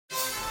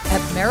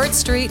Merritt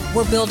Street,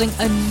 we're building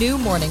a new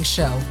morning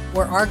show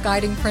where our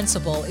guiding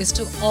principle is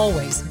to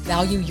always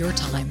value your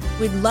time.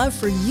 We'd love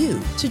for you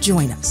to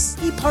join us.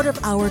 Be part of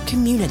our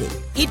community.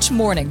 Each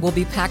morning will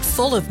be packed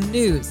full of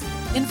news,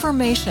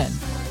 information,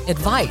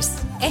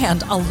 advice,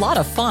 and a lot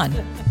of fun.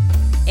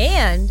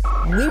 And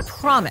we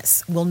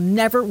promise we'll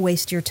never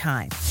waste your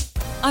time.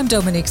 I'm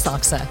Dominique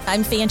Soxa.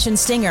 I'm Fanchon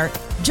Stinger.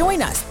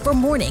 Join us for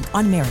Morning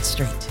on Merritt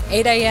Street.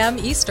 8 a.m.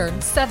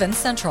 Eastern, 7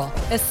 Central.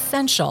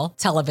 Essential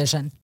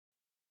television.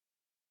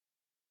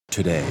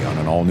 Today on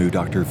an all-new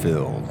Dr.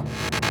 Phil.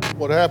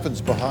 What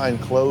happens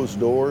behind closed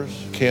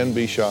doors can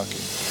be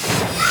shocking.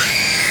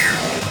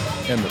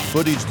 And the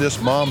footage this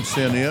mom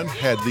sent in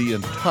had the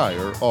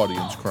entire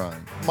audience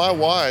crying. My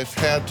wife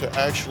had to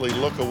actually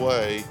look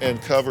away and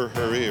cover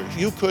her ears.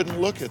 You couldn't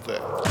look at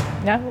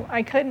that. No,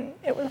 I couldn't.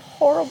 It was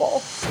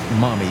horrible.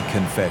 Mommy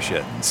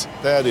Confessions.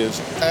 That is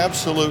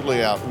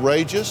absolutely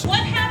outrageous. What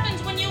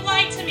happens when you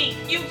lie to me?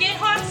 You get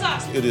hot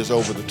sauce. It is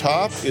over the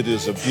top. It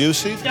is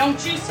abusive.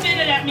 Don't you spit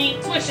it at me.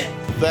 Swish it.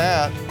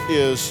 That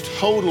is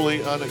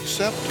totally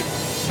unacceptable.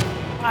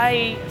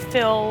 I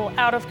feel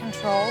out of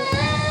control.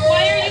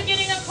 Why are you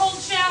getting a cold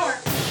shower?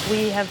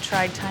 We have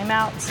tried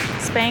timeouts,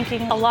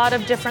 spanking, a lot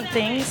of different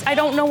things. I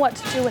don't know what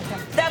to do with him.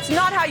 That's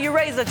not how you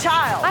raise a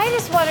child. I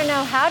just want to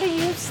know, how do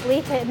you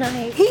sleep at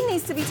night? He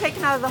needs to be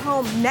taken out of the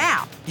home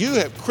now. You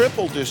have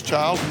crippled this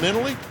child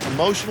mentally,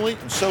 emotionally,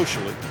 and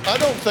socially. I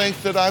don't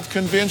think that I've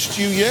convinced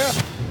you yet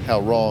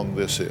how wrong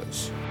this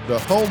is. The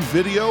home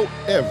video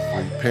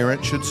every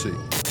parent should see.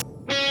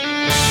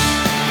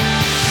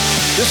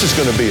 This is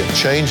going to be a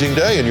changing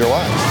day in your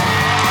life.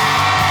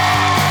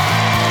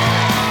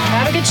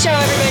 Have a good show,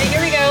 everybody.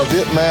 Here we go. If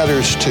it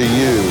matters to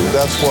you,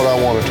 that's what I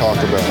want to talk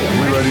about.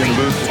 Are we ready in the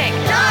booth? Take.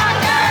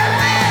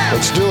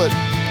 Let's do it.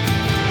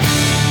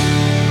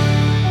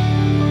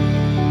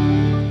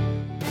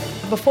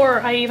 Before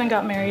I even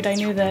got married, I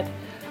knew that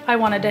I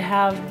wanted to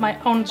have my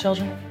own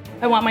children.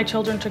 I want my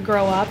children to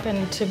grow up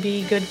and to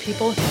be good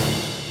people.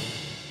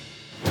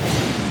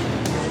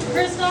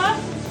 Christoph,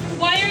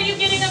 why are you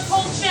getting a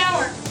cold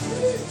shower?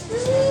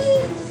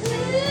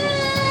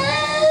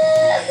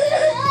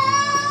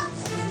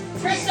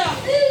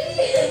 Christoph,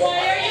 why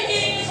are you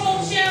getting a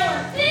cold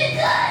shower? Get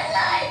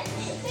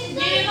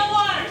in the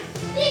water.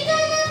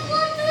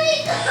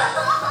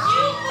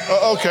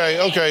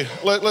 Okay.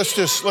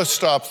 Let's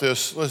stop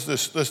this. Let's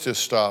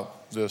just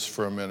stop this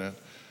for a minute.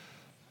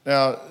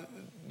 Now,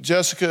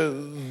 Jessica,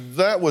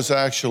 that was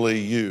actually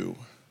you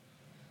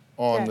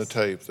on the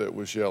tape that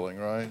was yelling,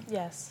 right?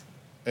 Yes.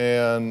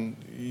 And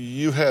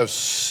you have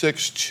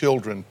 6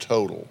 children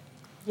total,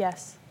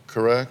 Yes.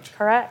 correct?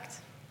 Correct.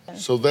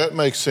 So that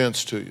makes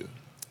sense to you.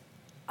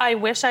 I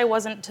wish I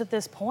wasn't to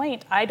this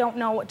point. I don't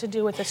know what to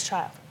do with this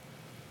child.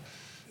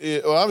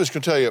 Well, I'm just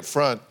going to tell you up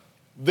front,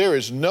 there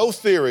is no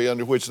theory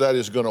under which that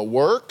is going to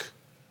work.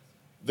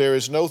 There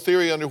is no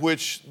theory under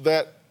which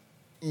that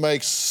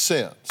makes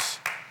sense.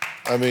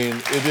 I mean,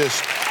 it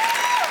just...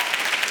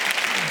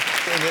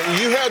 And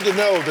you had to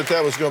know that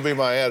that was going to be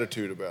my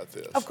attitude about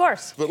this. Of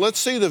course. But let's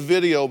see the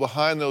video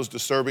behind those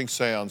disturbing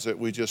sounds that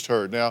we just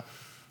heard. Now,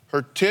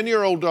 her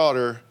 10-year-old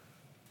daughter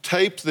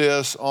taped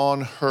this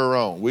on her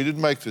own. We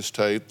didn't make this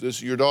tape.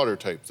 Your daughter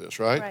taped this,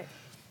 right? Right.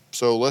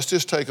 So let's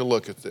just take a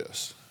look at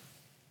this.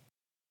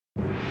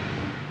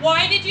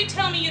 Why did you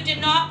tell me you did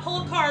not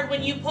pull a card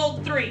when you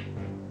pulled 3?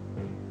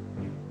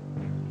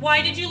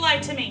 Why did you lie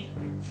to me?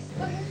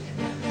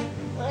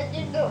 I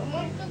did not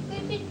want to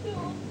get in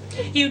trouble.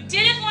 You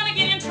didn't want to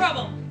get in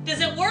trouble. Does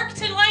it work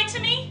to lie to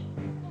me?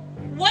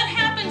 What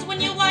happens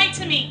when you lie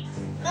to me?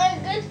 I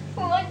get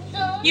hot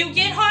sauce. You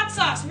get hot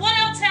sauce. What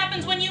else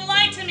happens when you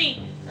lie to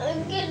me? I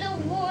get a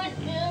water.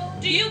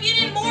 Do you get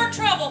in more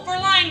trouble for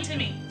lying to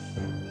me?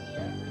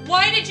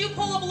 Why did you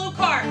pull a blue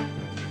card?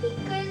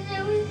 Because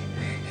I was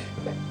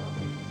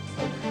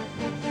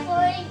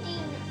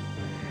fighting.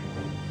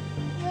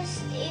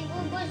 Mistake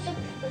was a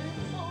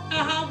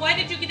person. Why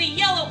did you get a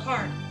yellow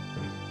card?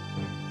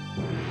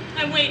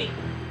 I'm waiting.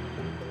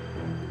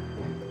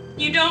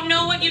 You don't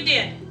know what you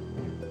did.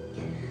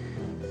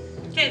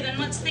 Okay, then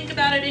let's think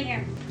about it in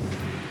here.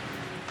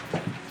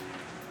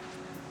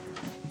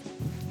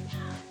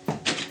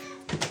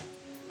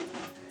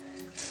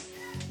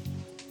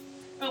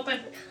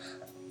 Open.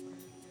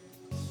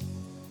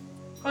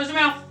 Close your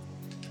mouth.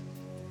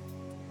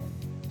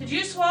 Did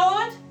you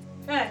swallow it?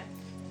 Good.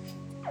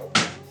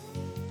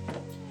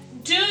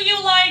 Do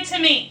you lie to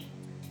me?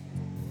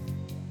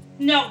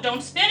 No,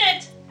 don't spit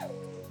it.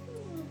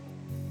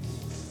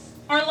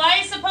 Are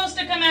lies supposed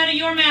to come out of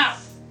your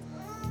mouth?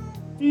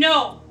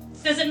 No.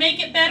 Does it make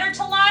it better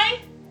to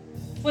lie?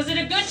 Was it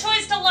a good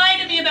choice to lie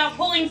to me about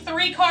pulling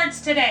 3 cards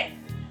today?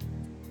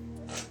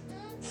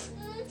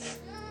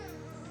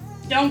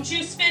 Don't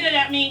you spit it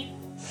at me.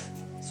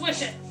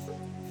 Swish it.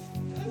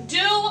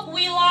 Do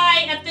we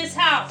lie at this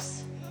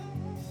house?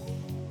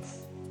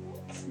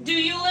 Do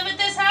you live at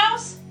this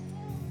house?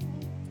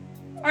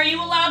 Are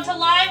you allowed to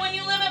lie when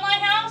you live at my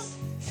house?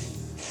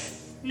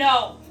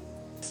 No.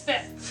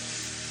 Spit.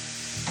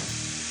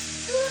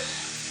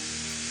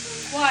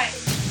 Why?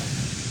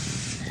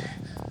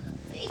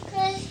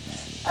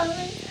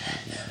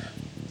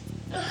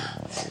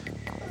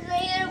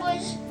 There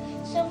was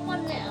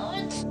someone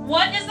else.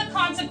 What is the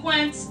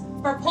consequence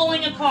for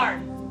pulling a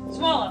card?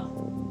 Swallow.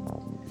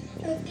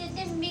 I'm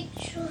in big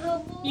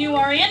trouble. You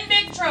are in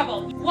big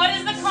trouble. What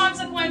is the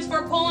consequence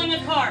for pulling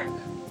a card?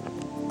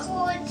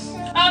 Cold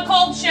shower. A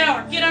cold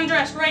shower. Get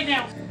undressed right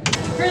now.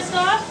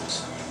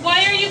 Kristoff,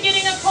 why are you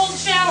getting a cold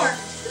shower?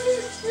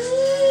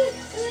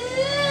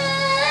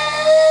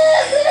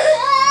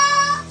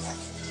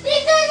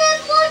 Because I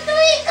pulled 3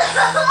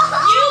 cards.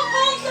 You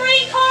pulled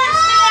 3 cards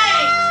today.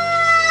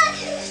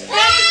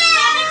 That is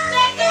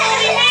unacceptable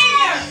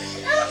behavior.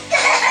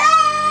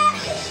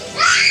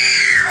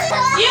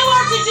 You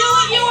are to do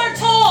what you are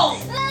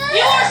told.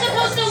 You are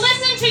supposed to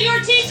listen to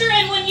your teacher,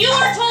 and when you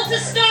are told to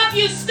stop,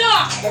 you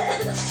stop.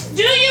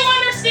 Do you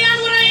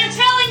understand what I am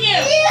telling you?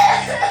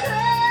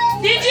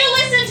 Did you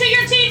listen to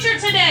your teacher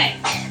today?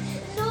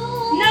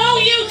 No,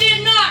 you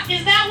did not.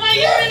 Is that why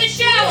you were in the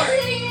shower?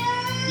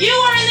 You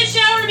are in the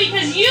shower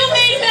because you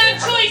made bad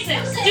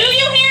choices. Do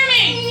you hear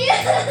me?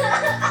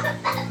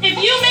 If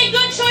you make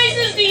good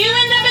choices, do you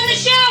end up in the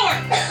shower?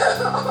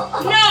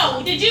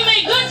 No. Did you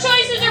make good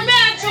choices or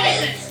bad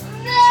choices?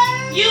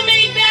 You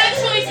made bad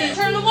choices.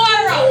 Turn the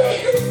water off.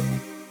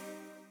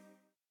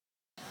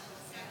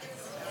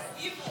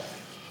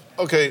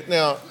 Okay,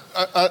 now,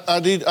 I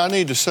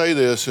need to say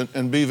this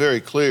and be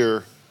very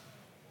clear.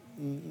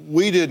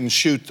 We didn't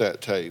shoot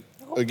that tape.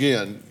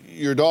 Again,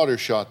 your daughter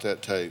shot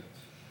that tape.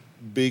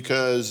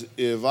 Because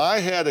if I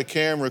had a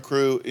camera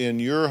crew in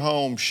your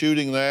home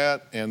shooting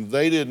that and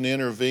they didn't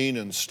intervene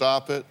and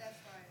stop it,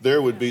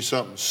 there would be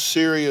something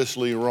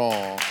seriously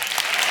wrong.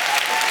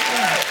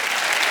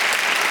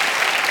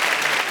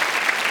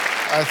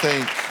 I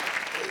think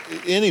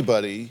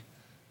anybody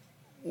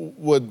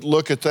would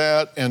look at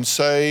that and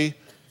say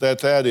that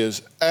that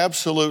is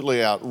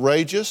absolutely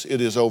outrageous, it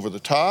is over the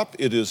top,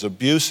 it is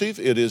abusive,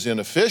 it is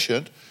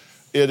inefficient,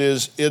 it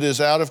is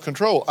out of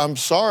control. I'm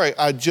sorry,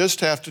 I just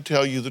have to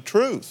tell you the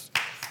truth.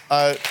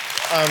 You're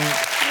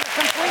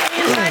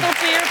completely entitled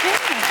to your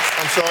opinion.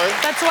 I'm sorry?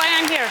 That's why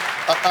I'm here.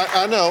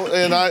 I know,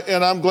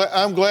 and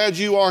I'm glad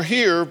you are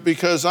here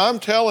because I'm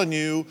telling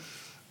you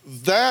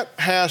that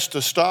has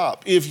to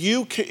stop. If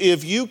you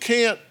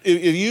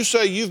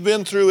say you've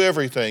been through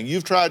everything,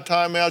 you've tried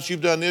timeouts,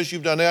 you've done this,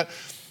 you've done that,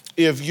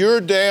 if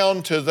you're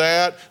down to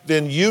that,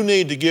 then you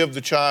need to give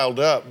the child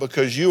up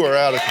because you are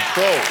out of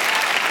control.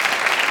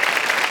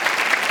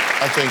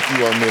 I think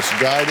you are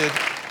misguided.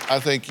 I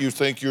think you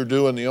think you're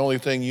doing the only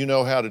thing you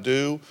know how to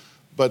do,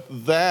 but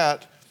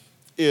that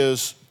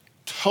is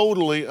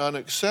totally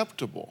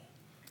unacceptable.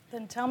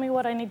 Then tell me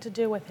what I need to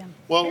do with him.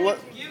 Well,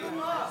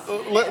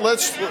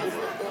 let's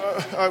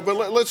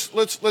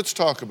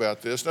talk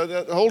about this.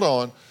 Now, hold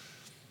on.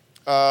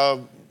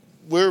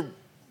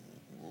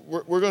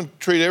 We're going to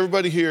treat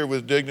everybody here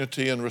with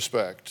dignity and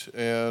respect.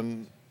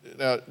 And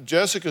now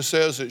Jessica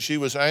says that she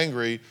was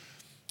angry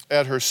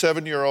at her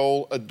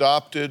 7-year-old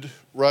adopted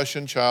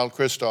Russian child,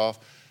 Kristoff,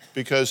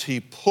 because he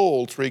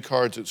pulled 3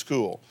 cards at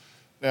school.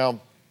 Now,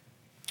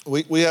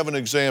 we have an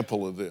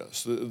example of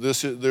this.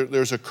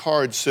 There's a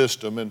card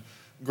system, and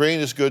green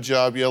is good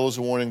job, yellow is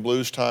a warning, blue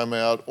is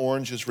timeout,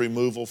 orange is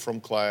removal from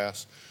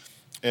class,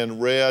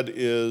 and red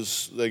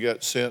is they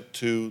get sent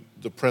to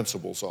the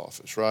principal's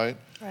office, right?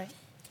 Right.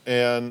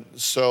 And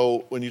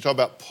so when you talk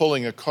about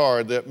pulling a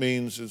card, that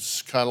means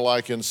it's kind of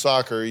like in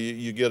soccer,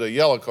 you get a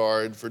yellow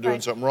card for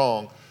doing something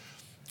wrong.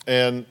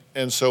 And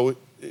so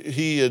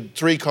he had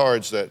 3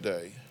 cards that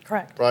day.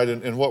 Correct. Right,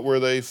 and what were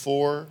they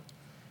for?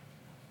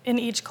 In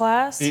each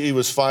class. He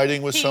was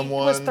fighting with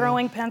someone? He was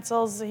throwing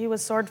pencils, he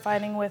was sword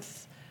fighting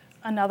with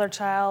another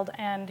child,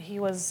 and he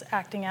was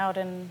acting out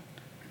in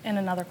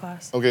another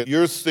class. Okay,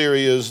 your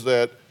theory is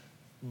that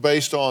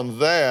based on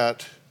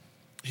that,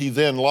 he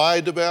then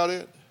lied about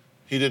it?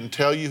 He didn't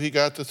tell you he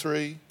got the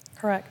 3?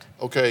 Correct.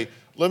 Okay,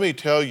 let me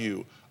tell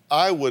you,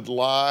 I would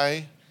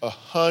lie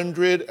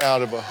 100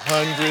 out of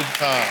 100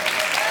 times.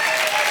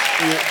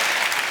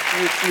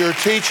 You're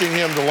teaching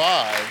him to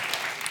lie,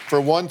 for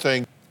one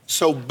thing.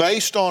 So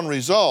based on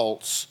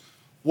results,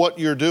 what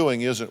you're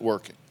doing isn't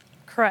working.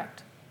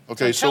 Correct.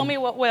 Okay, so tell me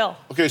what will.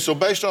 Okay, so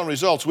based on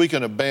results, we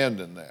can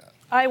abandon that.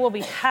 I will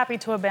be happy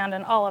to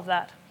abandon all of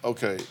that.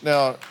 Okay,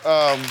 now,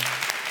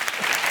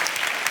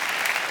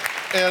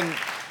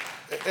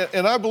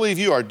 and I believe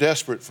you are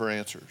desperate for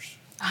answers.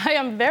 I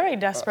am very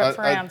desperate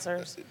for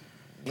answers.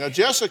 Now,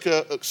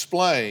 Jessica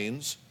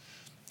explains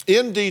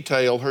in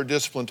detail her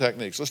discipline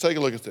techniques. Let's take a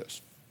look at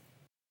this.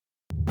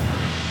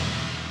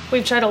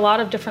 We've tried a lot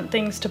of different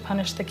things to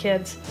punish the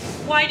kids.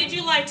 Why did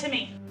you lie to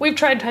me? We've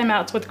tried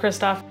timeouts with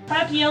Kristoff. If I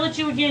have to yell at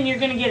you again, you're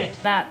gonna get it.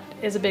 That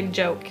is a big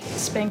joke.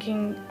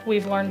 Spanking,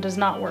 we've learned, does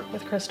not work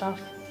with Kristoff.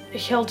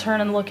 He'll turn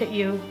and look at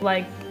you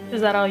like,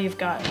 is that all you've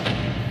got?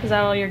 Is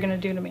that all you're gonna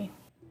do to me?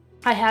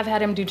 I have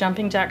had him do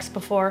jumping jacks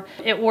before.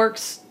 It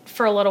works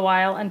for a little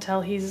while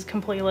until he's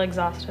completely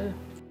exhausted.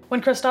 When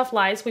Kristoff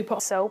lies, we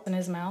put soap in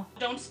his mouth.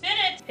 Don't spit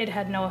it. It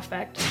had no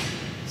effect,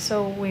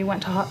 so we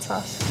went to hot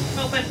sauce.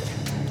 Open.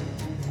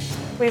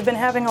 We've been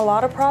having a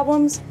lot of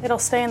problems. It'll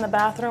stay in the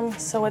bathroom,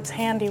 so it's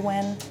handy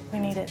when we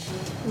need it.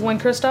 When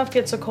Kristoff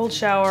gets a cold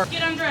shower,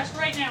 Get undressed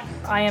right now.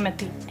 I am at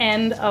the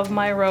end of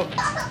my rope.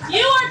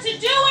 You are to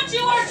do what you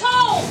are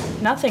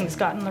told. Nothing's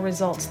gotten the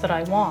results that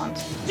I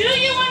want. Do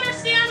you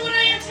understand what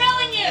I am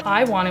telling you?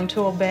 I want him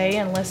to obey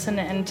and listen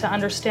and to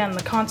understand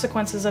the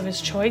consequences of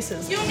his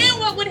choices. You knew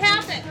what would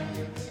happen,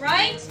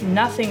 right?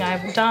 Nothing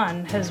I've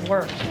done has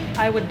worked.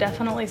 I would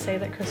definitely say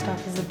that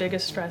Kristoff is the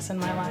biggest stress in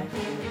my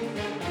life.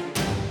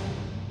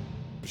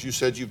 You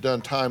said you've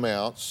done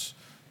timeouts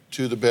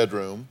to the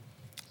bedroom.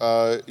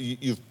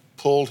 You've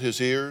pulled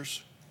his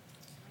ears?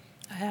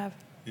 I have.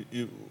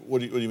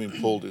 What do you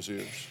mean pulled his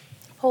ears?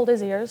 Pulled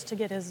his ears to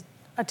get his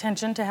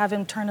attention, to have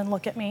him turn and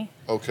look at me.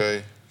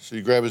 Okay, so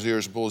you grab his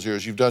ears and pull his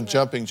ears. You've done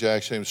jumping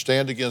jacks,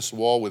 stand against the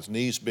wall with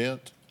knees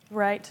bent?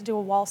 Right, to do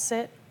a wall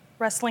sit.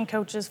 Wrestling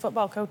coaches,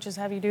 football coaches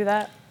have you do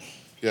that.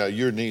 Yeah,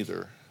 you're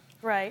neither.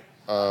 Right.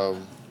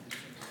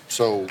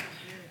 So,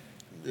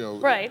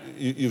 Right.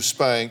 You've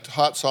spanked,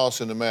 hot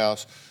sauce in the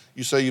mouth.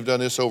 You say you've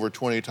done this over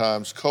 20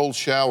 times. Cold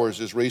showers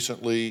as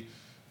recently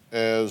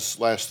as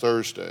last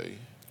Thursday.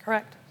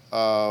 Correct.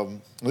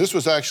 This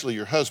was actually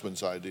your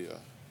husband's idea.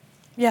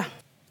 Yeah.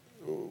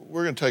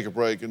 We're going to take a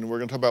break, and we're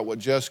going to talk about what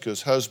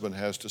Jessica's husband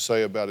has to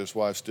say about his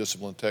wife's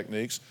discipline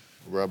techniques.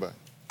 We'll be right back.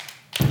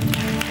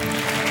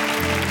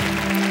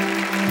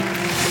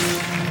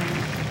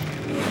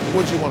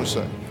 What do you want to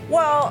say?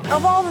 Well,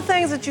 of all the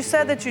things that you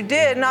said that you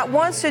did, not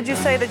once did you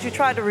say that you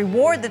tried to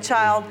reward the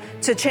child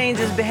to change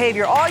his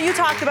behavior. All you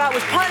talked about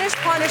was punish,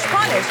 punish,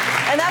 punish.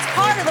 And that's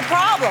part of the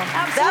problem.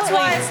 Absolutely. That's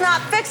why it's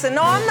not fixing.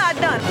 No, I'm not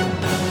done.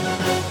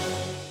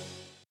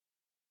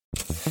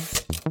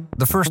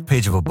 The first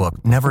page of a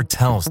book never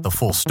tells the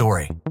full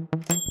story.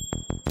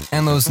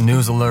 And those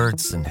news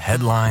alerts and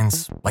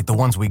headlines, like the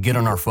ones we get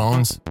on our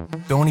phones,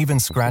 don't even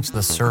scratch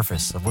the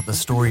surface of what the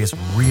story is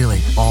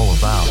really all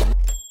about.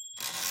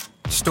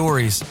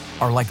 Stories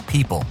are like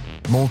people,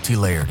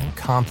 multi-layered and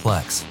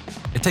complex.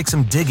 It takes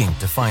some digging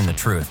to find the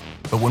truth,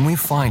 but when we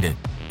find it,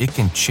 it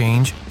can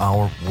change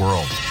our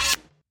world.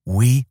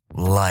 We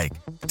like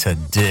to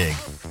dig.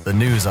 The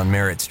news on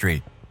Merritt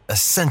Street.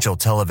 Essential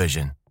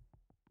television.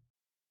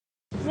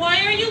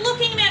 Why are you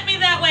looking at me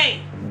that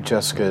way?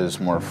 Jessica is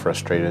more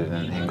frustrated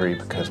and angry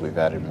because we've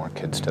added more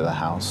kids to the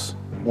house.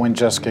 When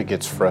Jessica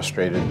gets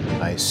frustrated,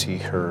 I see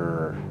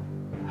her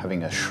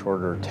having a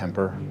shorter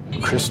temper.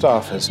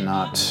 Kristoff has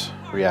not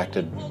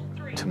reacted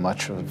to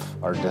much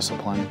of our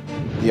discipline.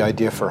 The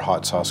idea for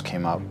hot sauce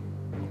came up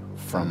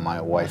from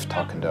my wife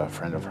talking to a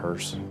friend of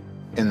hers.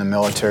 In the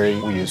military,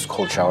 we use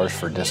cold showers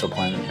for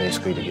discipline,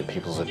 basically to get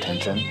people's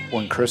attention.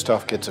 When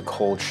Kristoff gets a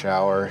cold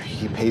shower,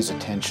 he pays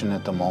attention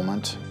at the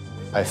moment.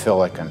 I feel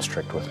like I'm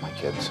strict with my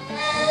kids.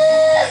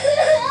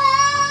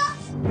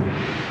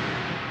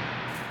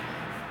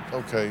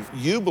 Okay,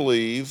 you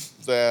believe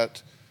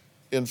that,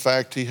 in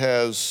fact, he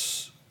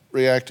has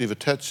reactive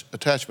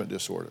attachment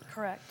disorder.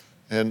 Correct.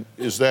 And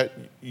is that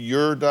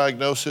your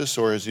diagnosis,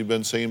 or has he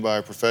been seen by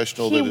a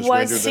professional that has rendered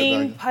that He was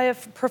seen by a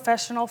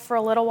professional for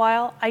a little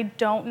while. I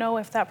don't know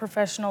if that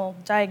professional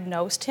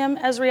diagnosed him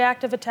as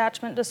reactive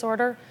attachment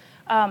disorder.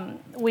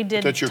 We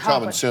did. That's your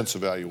common sense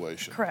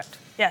evaluation. Correct.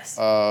 Yes.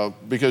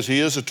 Because he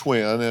is a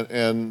twin,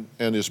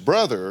 and his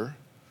brother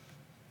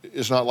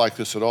is not like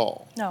this at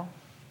all. No.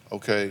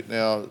 Okay,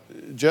 now,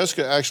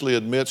 Jessica actually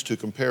admits to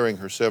comparing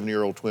her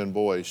 7-year-old twin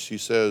boys. She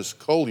says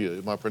Kolya,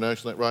 am I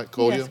pronouncing that right?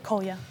 Kolya? Yes,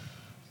 Kolya.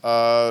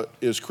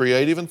 Is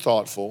creative and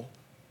thoughtful,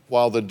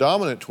 while the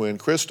dominant twin,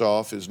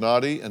 Kristoff, is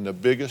naughty and the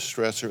biggest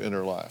stressor in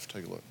her life.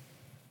 Take a look.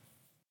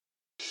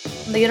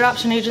 The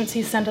adoption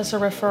agency sent us a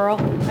referral.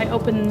 I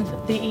opened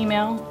the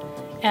email,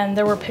 and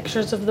there were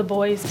pictures of the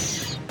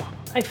boys.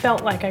 I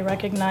felt like I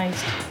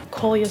recognized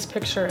Kolya's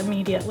picture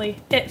immediately.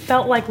 It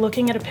felt like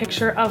looking at a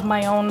picture of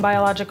my own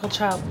biological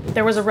child.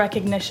 There was a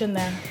recognition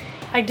there.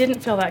 I didn't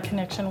feel that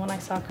connection when I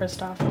saw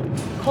Kristoff.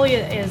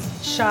 Kolya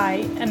is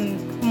shy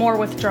and more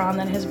withdrawn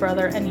than his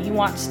brother, and he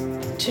wants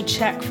to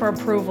check for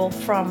approval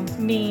from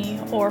me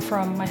or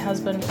from my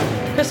husband.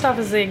 Kristoff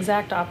is the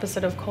exact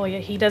opposite of Kolya.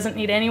 He doesn't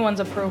need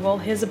anyone's approval.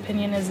 His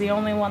opinion is the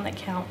only one that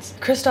counts.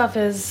 Kristoff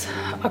is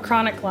a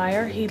chronic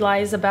liar. He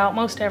lies about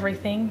most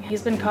everything.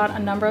 He's been caught a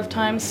number of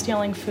times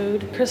stealing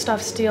food. Kristoff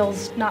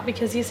steals not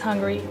because he's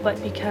hungry,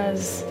 but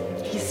because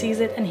he sees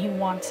it and he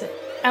wants it.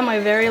 At my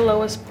very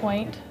lowest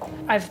point,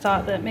 I've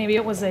thought that maybe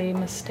it was a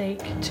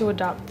mistake to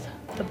adopt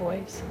the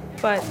boys.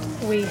 But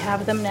we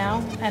have them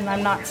now, and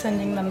I'm not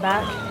sending them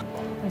back.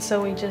 And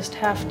so we just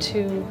have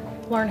to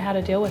learn how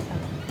to deal with them.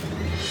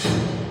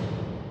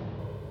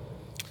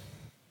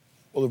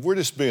 Well, if we're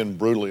just being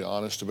brutally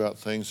honest about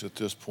things at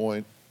this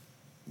point,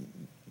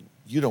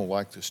 you don't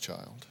like this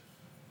child.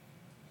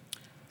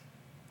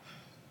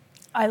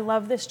 I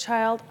love this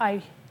child.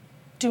 I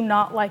do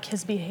not like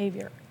his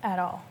behavior at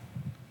all.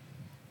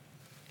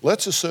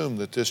 Let's assume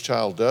that this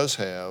child does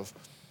have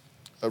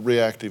a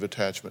reactive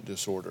attachment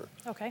disorder.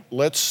 Okay.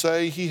 Let's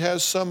say he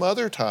has some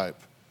other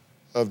type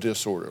of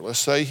disorder. Let's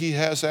say he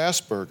has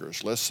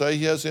Asperger's. Let's say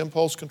he has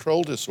impulse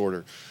control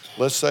disorder.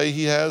 Let's say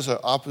he has an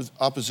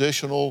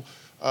oppositional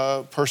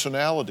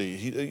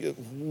personality,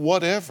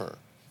 whatever.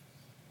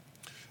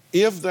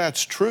 If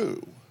that's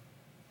true,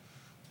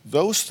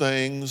 those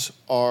things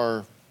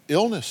are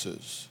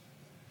illnesses.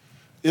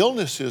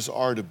 Illnesses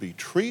are to be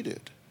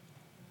treated.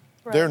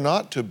 Right. They're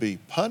not to be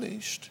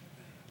punished.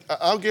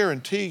 I'll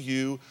guarantee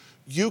you,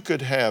 you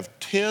could have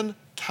 10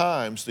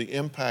 times the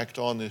impact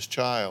on this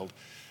child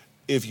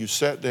if you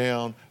sat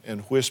down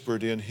and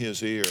whispered in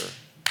his ear.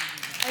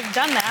 I've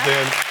done that.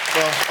 Then,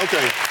 well,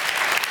 okay.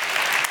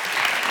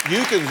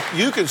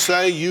 You can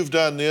say you've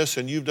done this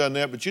and you've done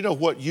that, but you know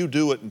what? You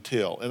do it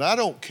until. And I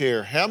don't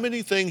care how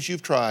many things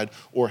you've tried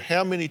or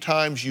how many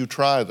times you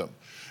try them.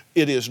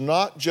 It is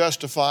not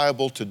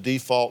justifiable to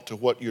default to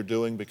what you're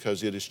doing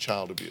because it is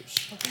child abuse.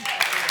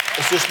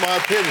 It's just my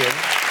opinion.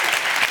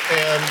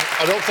 And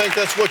I don't think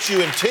that's what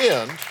you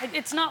intend.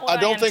 It's not what I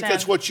don't think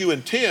that's what you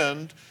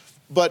intend,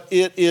 but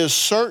it is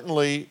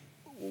certainly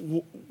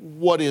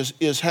what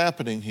is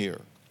happening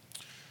here.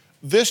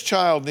 This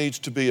child needs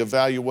to be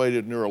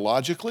evaluated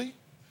neurologically.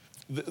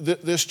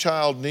 This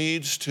child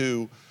needs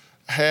to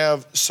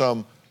have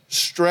some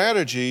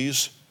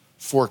strategies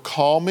for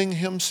calming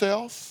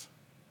himself.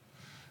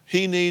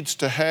 He needs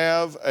to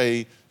have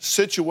a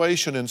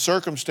situation and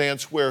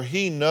circumstance where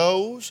he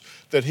knows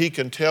that he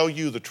can tell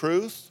you the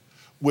truth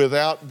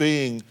without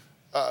being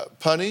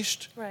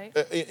punished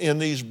in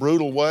these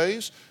brutal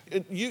ways.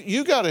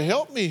 You got to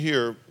help me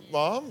here,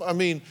 Mom. I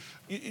mean,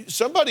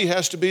 somebody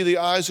has to be the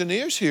eyes and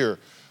ears here.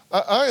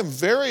 I am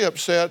very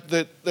upset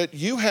that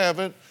you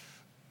haven't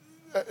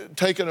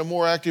taken a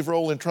more active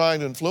role in trying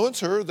to influence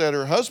her, that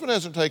her husband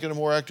hasn't taken a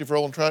more active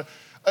role in trying.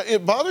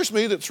 It bothers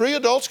me that 3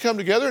 adults come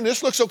together and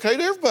this looks okay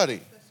to everybody.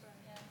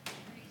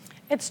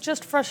 It's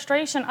just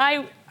frustration.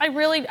 I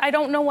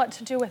don't know what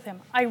to do with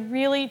him. I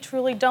really,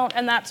 truly don't.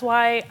 And that's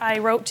why I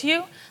wrote to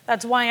you.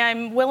 That's why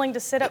I'm willing to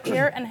sit up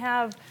here and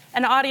have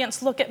an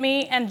audience look at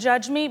me and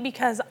judge me,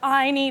 because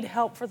I need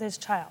help for this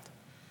child.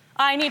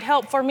 I need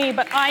help for me,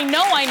 but I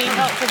know I need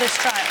help for this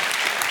child.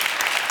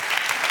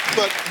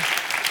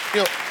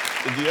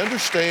 But, do you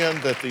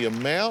understand that the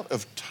amount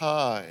of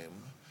time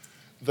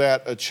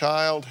that a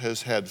child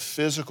has had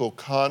physical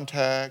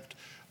contact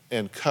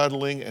and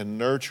cuddling and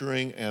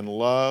nurturing and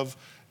love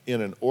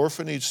in an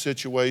orphanage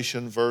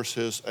situation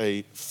versus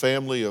a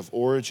family of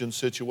origin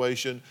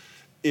situation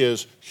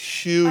is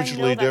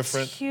hugely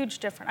different? It's huge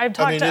different. I've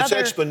talked to it's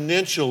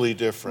exponentially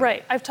different.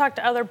 Right. I've talked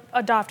to other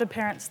adopted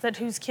parents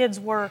whose kids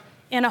were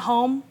in a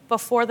home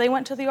before they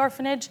went to the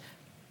orphanage.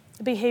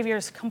 The behavior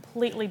is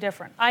completely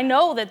different. I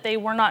know that they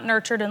were not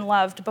nurtured and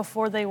loved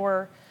before they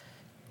were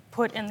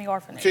put in the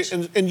orphanage.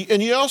 Okay,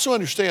 and you also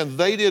understand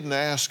they didn't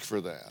ask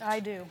for that. I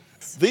do.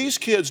 These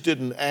kids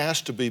didn't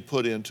ask to be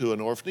put into an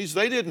orphanage.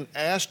 They didn't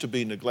ask to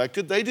be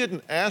neglected. They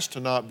didn't ask to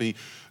not be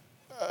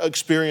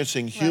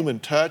experiencing human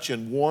touch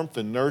and warmth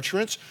and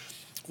nurturance.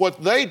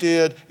 What they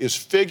did is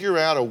figure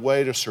out a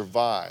way to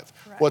survive.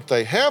 Correct. What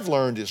they have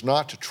learned is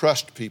not to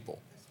trust people.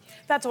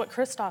 That's what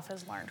Christoph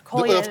has learned.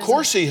 Of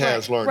course he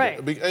has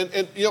learned it.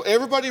 And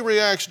everybody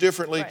reacts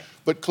differently,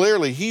 but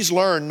clearly he's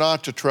learned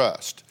not to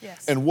trust.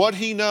 Yes. And what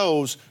he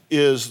knows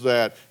is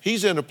that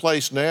he's in a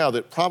place now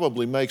that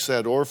probably makes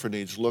that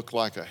orphanage look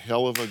like a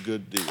hell of a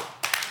good deal.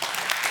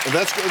 And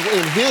that's,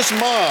 in his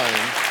mind,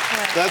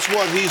 that's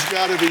what he's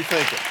got to be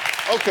thinking.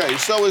 Okay,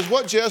 so is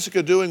what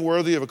Jessica doing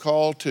worthy of a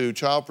call to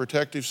Child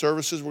Protective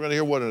Services? We're going to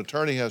hear what an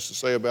attorney has to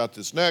say about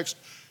this next.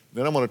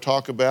 Then I'm going to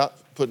talk about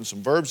putting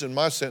some verbs in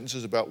my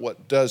sentences about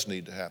what does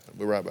need to happen.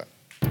 We'll be right back.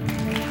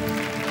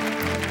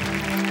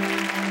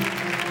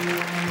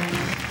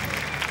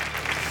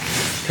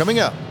 Coming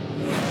up.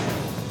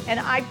 And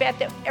I bet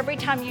that every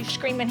time you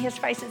scream in his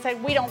face and say,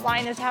 we don't lie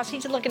in this house,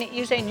 he's looking at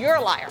you saying, you're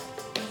a liar.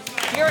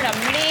 You're a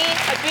mean,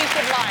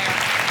 abusive liar.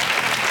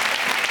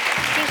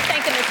 He's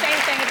thinking the same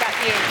thing about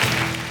you.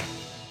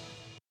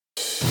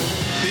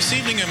 This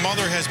evening, a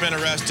mother has been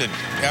arrested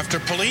after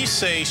police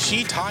say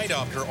she tied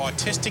up her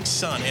autistic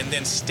son and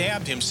then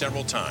stabbed him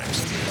several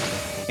times.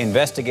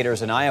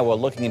 Investigators in Iowa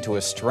looking into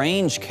a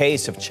strange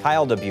case of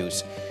child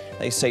abuse.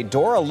 They say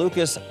Dora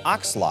Lucas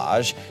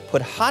Oxlage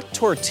put hot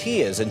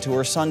tortillas into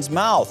her son's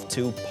mouth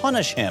to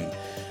punish him.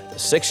 The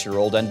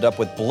 6-year-old ended up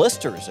with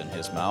blisters in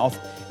his mouth.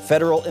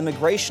 Federal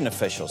immigration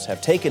officials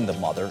have taken the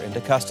mother into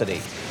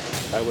custody.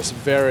 I was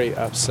very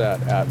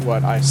upset at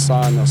what I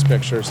saw in those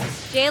pictures.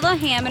 Jayla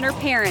Ham and her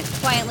parents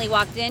quietly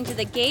walked into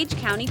the Gage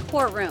County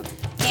courtroom.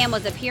 Ham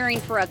was appearing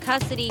for a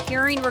custody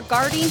hearing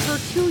regarding her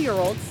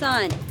 2-year-old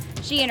son.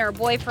 She and her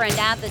boyfriend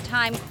at the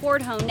time,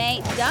 Cord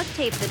Honay, duct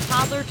taped the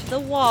toddler to the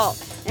wall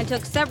and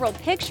took several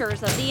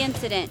pictures of the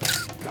incident.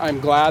 I'm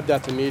glad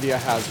that the media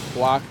has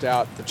blocked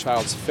out the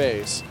child's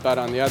face, but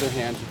on the other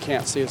hand, you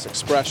can't see his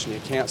expression. You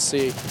can't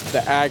see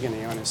the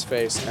agony on his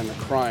face and the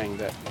crying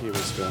that he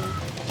was doing.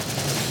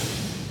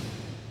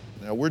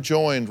 Now, we're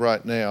joined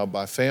right now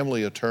by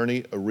family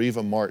attorney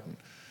Areva Martin.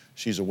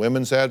 She's a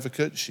women's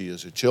advocate. She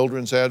is a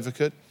children's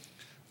advocate.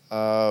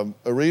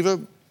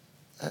 Areva,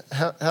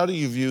 how do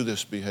you view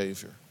this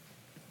behavior?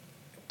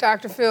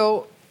 Dr.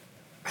 Phil,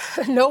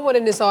 no one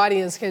in this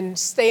audience can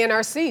stay in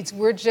our seats.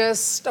 We're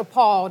just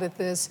appalled at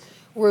this.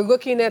 We're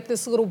looking at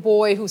this little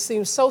boy who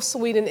seems so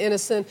sweet and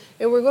innocent,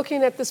 and we're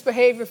looking at this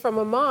behavior from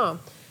a mom.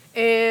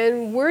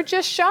 And we're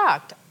just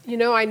shocked. You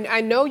know,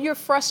 I know you're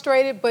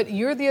frustrated, but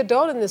you're the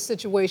adult in this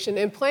situation.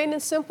 And plain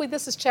and simply,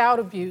 this is child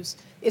abuse.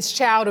 It's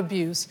child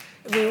abuse.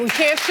 I mean, we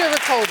can't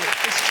sugarcoat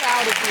it. It's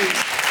child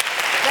abuse.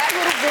 That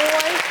little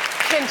boy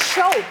can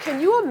choke.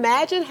 Can you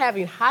imagine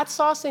having hot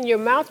sauce in your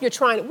mouth?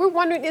 We're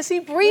wondering, is he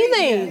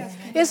breathing? Yes.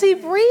 Is he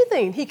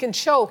breathing? He can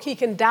choke. He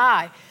can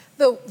die.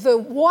 The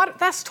water,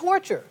 that's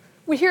torture.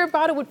 We hear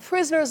about it with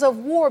prisoners of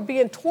war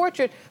being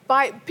tortured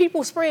by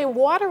people spraying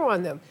water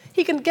on them.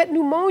 He can get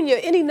pneumonia.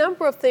 Any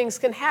number of things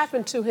can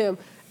happen to him.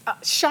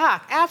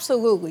 Shock,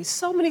 absolutely.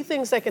 So many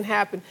things that can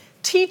happen.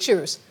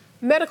 Teachers,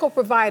 medical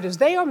providers,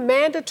 they are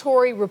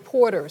mandatory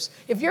reporters.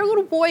 If your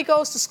little boy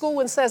goes to school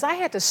and says, I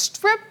had to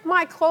strip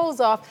my clothes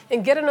off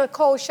and get in a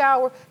cold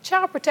shower,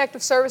 Child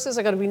Protective Services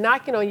are going to be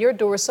knocking on your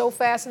door so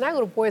fast, and that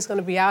little boy is going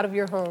to be out of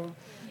your home.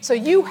 So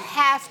you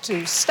have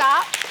to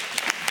stop.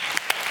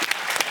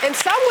 And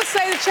some would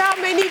say the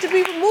child may need to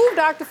be removed,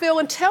 Dr. Phil,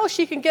 until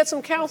she can get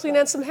some counseling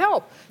and some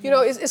help. You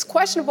know, it's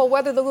questionable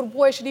whether the little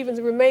boy should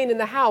even remain in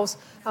the house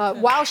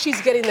while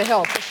she's getting the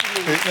help that she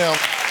needs. Now,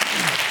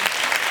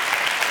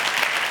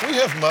 we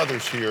have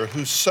mothers here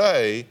who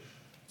say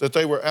that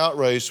they were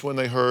outraged when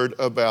they heard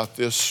about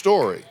this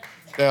story.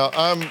 Now,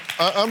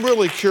 I'm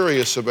really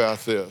curious about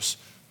this.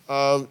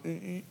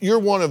 You're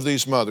one of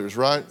these mothers,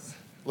 right?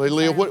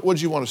 Leah, what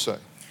did you want to say?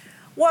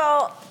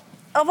 Well,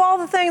 of all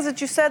the things that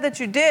you said that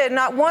you did,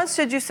 not once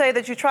did you say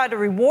that you tried to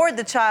reward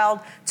the child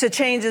to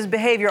change his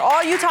behavior.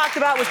 All you talked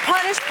about was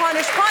punish,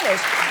 punish,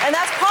 punish. And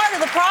that's part of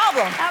the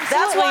problem. Absolutely.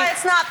 That's why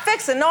it's not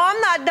fixing. No, I'm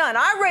not done.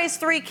 I raised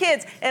 3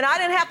 kids, and I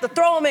didn't have to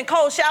throw them in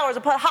cold showers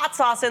and put hot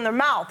sauce in their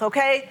mouth,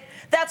 okay?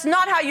 That's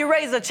not how you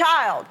raise a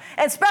child,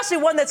 and especially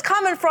one that's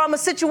coming from a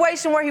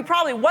situation where he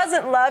probably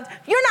wasn't loved.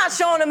 You're not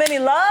showing him any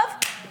love.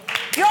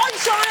 You're all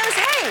showing him is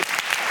hate.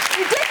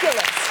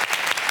 Ridiculous.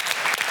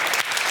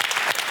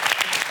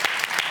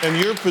 And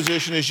your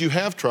position is you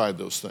have tried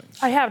those things.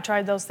 I have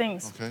tried those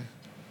things. Okay.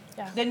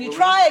 Yeah. Then you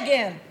try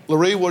again.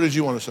 Laree, what did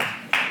you want to say?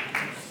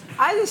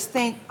 I just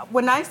think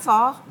when I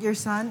saw your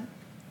son,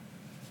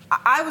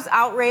 I was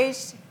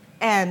outraged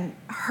and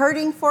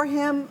hurting for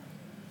him.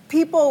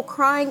 People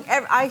crying.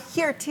 I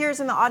hear tears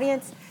in the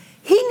audience.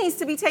 He needs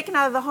to be taken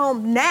out of the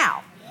home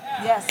now.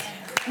 Yes.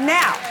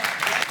 Now.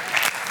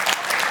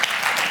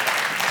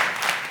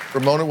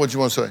 Ramona, what did you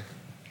want to say?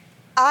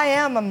 I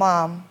am a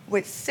mom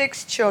with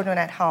 6 children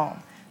at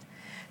home.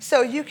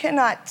 So you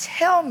cannot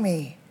tell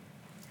me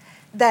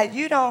that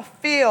you don't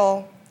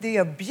feel the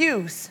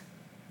abuse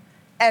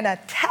and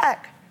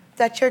attack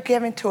that you're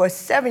giving to a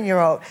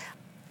 7-year-old.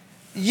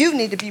 You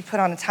need to be put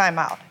on a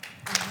timeout.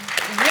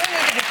 You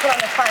need to be put on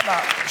a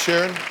timeout.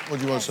 Sharon, what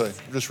do you want to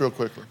say? Just real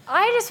quickly.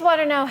 I just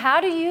want to know, how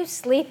do you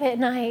sleep at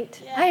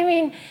night? Yeah. I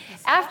mean,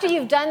 after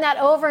you've done that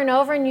over and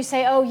over and you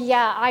say, oh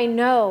yeah, I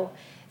know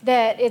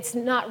that it's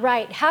not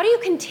right. How do you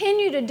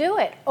continue to do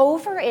it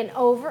over and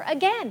over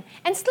again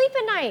and sleep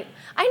at night?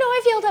 I know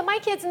I've yelled at my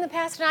kids in the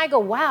past and I go,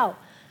 wow,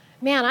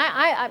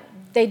 man,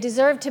 they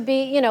deserve to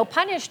be,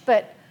 punished,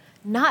 but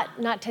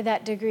not to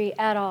that degree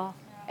at all,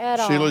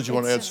 at all. Sheila, do you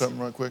want to add something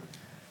right quick?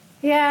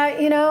 Yeah,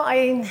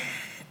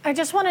 I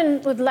just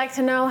would like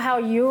to know how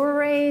you were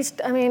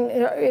raised. I mean,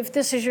 if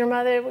this is your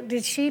mother,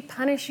 did she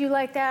punish you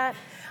like that?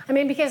 I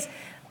mean, because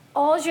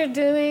all you're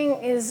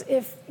doing is,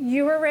 if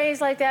you were raised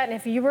like that and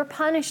if you were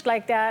punished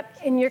like that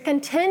and you're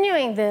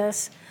continuing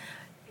this,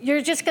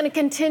 you're just going to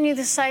continue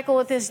the cycle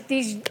with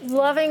these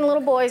loving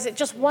little boys that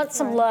just want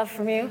some love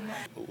from you.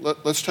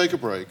 Let's take a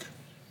break.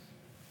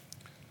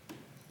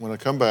 When I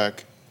come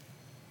back,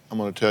 I'm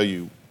going to tell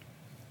you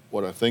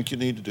what I think you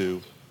need to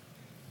do,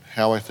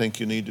 how I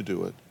think you need to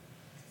do it,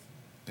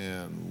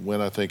 and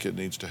when I think it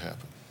needs to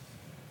happen.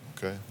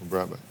 Okay? We'll be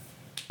right back.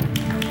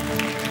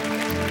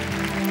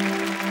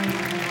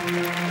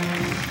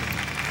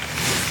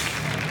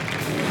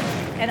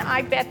 And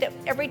I bet that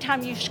every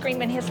time you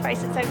scream in his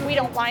face and say, we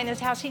don't lie in this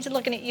house, he's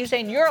looking at you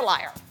saying, you're a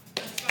liar.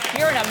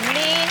 You're a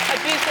mean,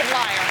 abusive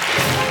liar.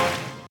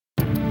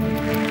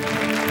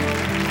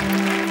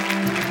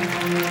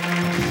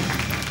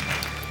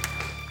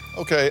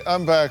 Okay,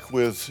 I'm back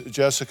with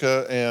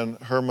Jessica and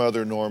her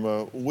mother,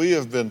 Norma. We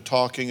have been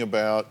talking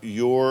about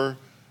your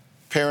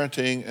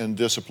parenting and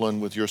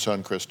discipline with your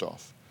son,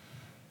 Christoph.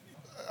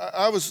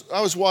 I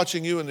was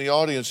watching you in the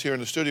audience here, in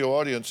the studio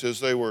audience, as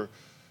they were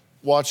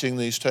watching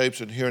these tapes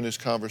and hearing this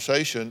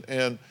conversation,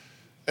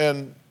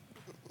 and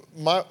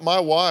my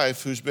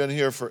wife, who's been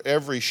here for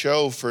every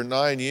show for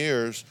 9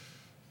 years,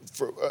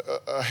 for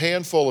a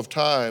handful of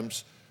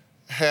times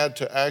had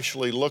to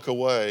actually look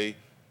away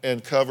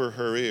and cover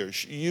her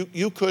ears.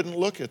 You couldn't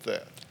look at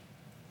that.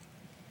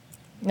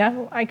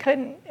 No, I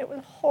couldn't. It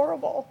was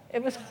horrible.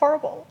 It was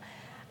horrible.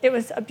 It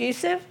was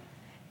abusive.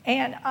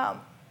 And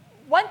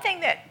one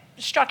thing that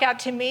struck out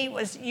to me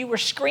was you were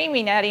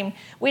screaming at him,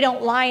 we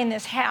don't lie in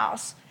this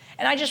house.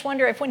 And I just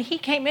wonder if when he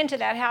came into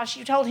that house,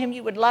 you told him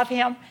you would love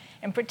him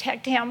and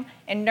protect him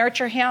and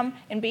nurture him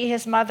and be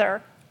his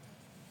mother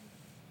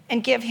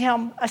and give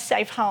him a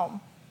safe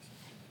home.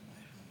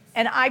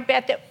 And I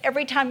bet that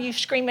every time you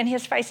scream in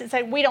his face and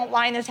say, we don't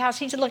lie in this house,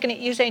 he's looking at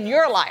you saying,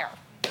 you're a liar.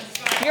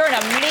 You're a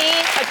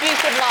mean,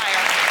 abusive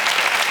liar.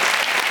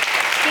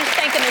 He's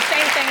thinking the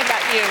same thing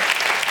about you.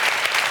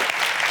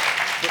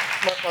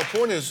 My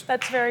point is...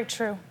 That's very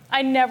true.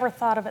 I never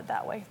thought of it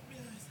that way.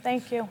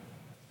 Thank you.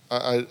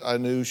 I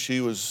knew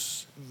she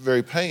was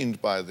very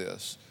pained by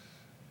this.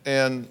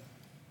 And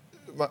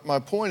my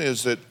point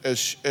is that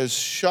as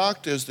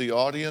shocked as the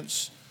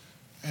audience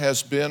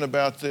has been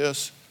about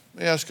this,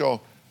 let me ask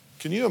y'all,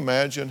 can you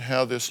imagine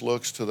how this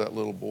looks to that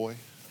little boy?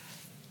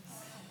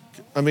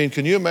 I mean,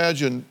 can you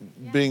imagine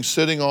being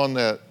sitting on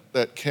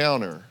that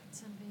counter?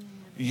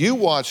 You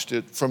watched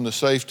it from the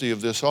safety of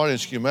this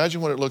audience. Can you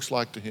imagine what it looks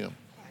like to him?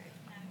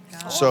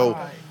 So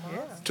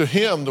to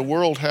him, the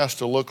world has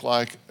to look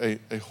like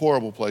a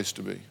horrible place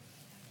to be.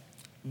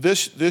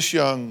 This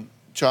young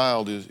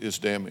child is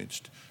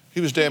damaged. He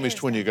was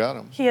damaged when you got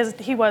him.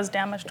 He was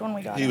damaged when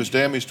we got him. He was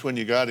damaged when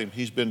you got him.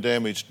 He's been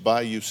damaged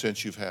by you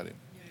since you've had him.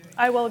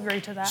 I will agree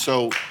to that.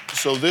 So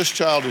this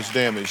child is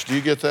damaged. Do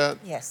you get that?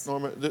 Yes.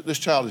 Norma? This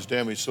child is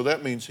damaged, so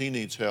that means he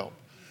needs help.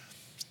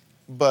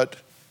 But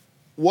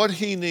what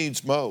he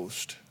needs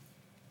most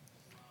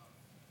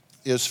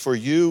is for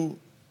you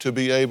to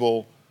be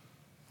able,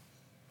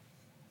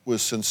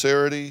 with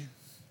sincerity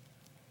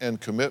and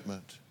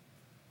commitment,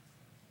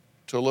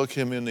 to look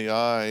him in the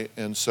eye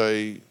and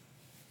say,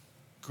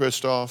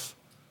 Christoph,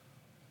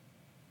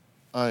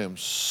 I am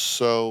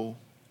so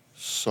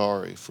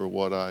sorry for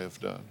what I have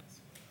done.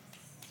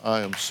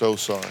 I am so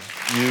sorry.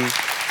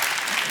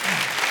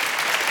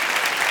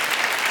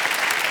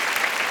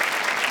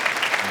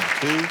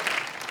 And two,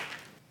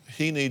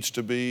 he needs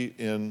to be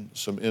in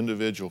some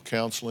individual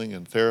counseling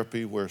and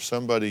therapy where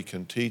somebody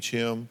can teach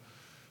him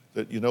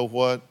that, you know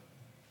what,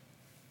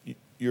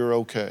 you're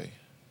okay.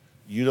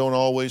 You don't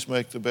always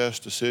make the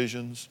best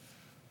decisions,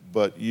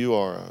 but you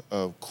are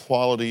a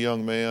quality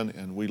young man,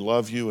 and we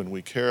love you and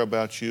we care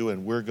about you,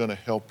 and we're going to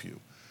help you.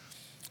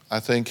 I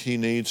think he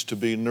needs to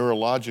be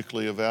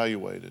neurologically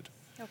evaluated,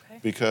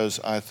 because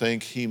I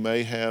think he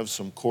may have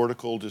some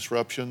cortical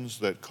disruptions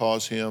that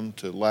cause him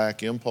to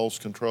lack impulse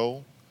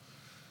control,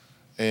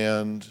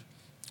 and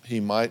he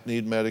might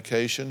need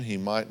medication, he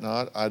might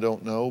not, I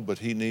don't know, but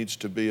he needs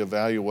to be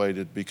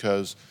evaluated,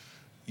 because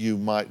you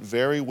might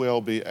very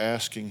well be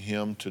asking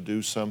him to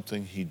do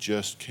something he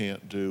just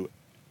can't do.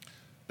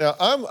 Now,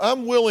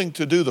 I'm willing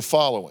to do the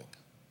following.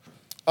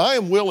 I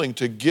am willing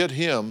to get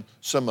him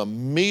some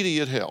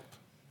immediate help,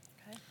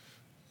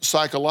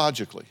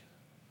 psychologically.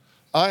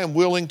 I am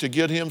willing to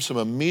get him some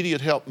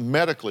immediate help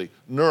medically,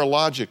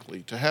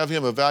 neurologically, to have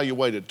him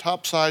evaluated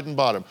top, side, and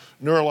bottom,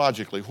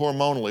 neurologically,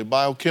 hormonally,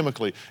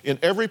 biochemically, in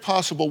every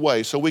possible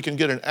way, so we can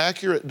get an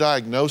accurate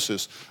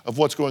diagnosis of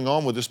what's going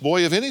on with this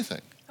boy, if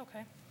anything.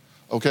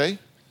 Okay?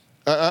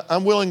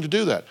 I'm willing to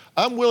do that.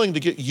 I'm willing to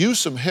get you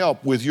some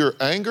help with your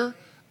anger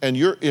and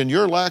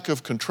your lack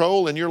of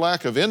control and your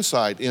lack of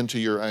insight into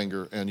your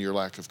anger and your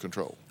lack of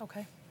control.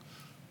 Okay.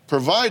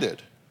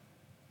 Provided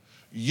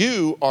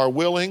you are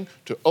willing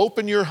to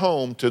open your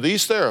home to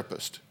these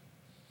therapists,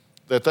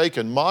 that they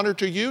can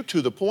monitor you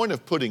to the point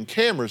of putting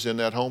cameras in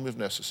that home if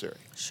necessary.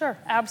 Sure,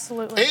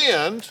 absolutely.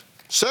 And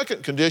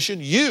second condition,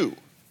 you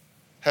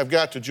have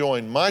got to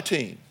join my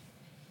team.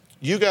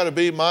 You got to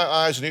be my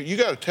eyes and ears. You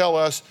got to tell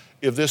us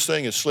if this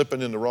thing is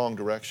slipping in the wrong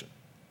direction.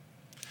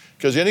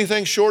 Because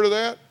anything short of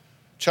that,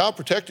 Child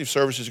Protective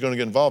Service is going to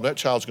get involved. That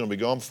child's going to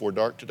be gone before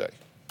dark today.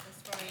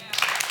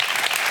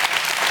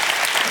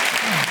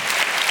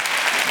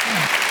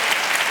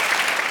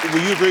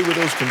 Will you agree with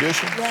those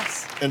conditions?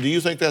 Yes. And do you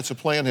think that's a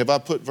plan? Have I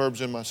put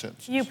verbs in my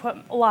sentence? You put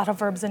a lot of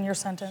verbs in your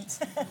sentence.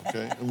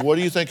 Okay. And what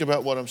do you think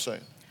about what I'm saying?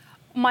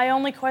 My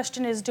only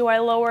question is, do I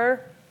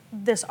lower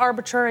this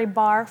arbitrary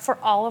bar for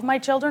all of my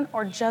children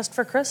or just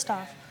for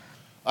Christoph?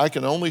 I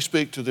can only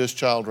speak to this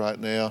child right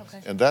now,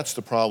 and that's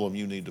the problem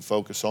you need to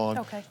focus on.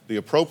 Okay. The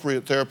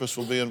appropriate therapist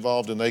will be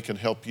involved, and they can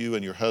help you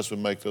and your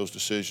husband make those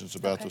decisions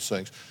about those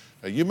things.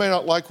 Now, you may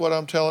not like what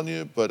I'm telling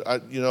you, but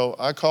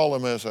I call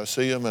them as I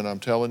see them, and I'm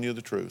telling you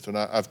the truth. And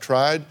I've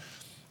tried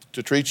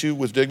to treat you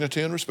with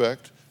dignity and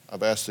respect.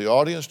 I've asked the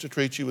audience to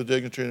treat you with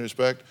dignity and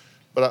respect,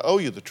 but I owe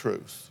you the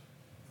truth.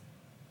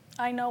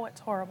 I know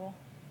it's horrible.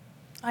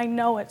 I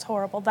know it's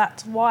horrible.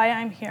 That's why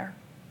I'm here.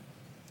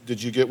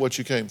 Did you get what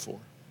you came for?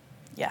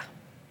 Yeah.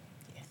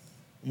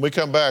 When we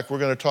come back, we're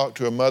going to talk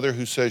to a mother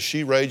who says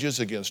she rages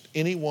against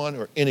anyone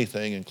or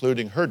anything,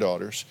 including her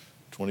daughters,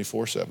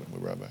 24/7. We'll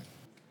be right back.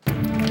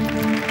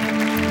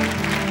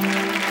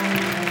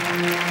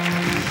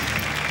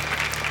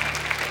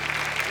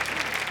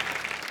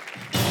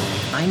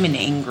 I'm an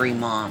angry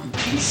mom.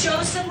 You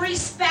show some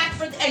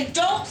respect and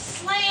don't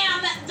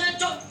slam the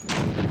door.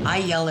 I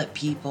yell at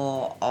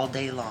people all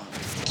day long.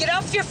 Get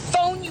off your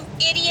phone, you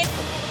idiot.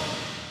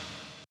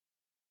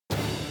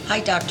 Hi,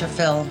 Dr.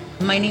 Phil.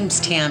 My name's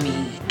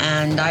Tammy,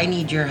 and I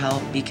need your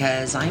help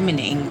because I'm an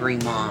angry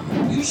mom.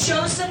 You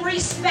show some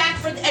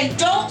respect and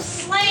don't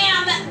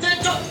slam the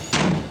door.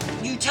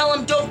 You tell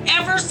him don't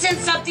ever send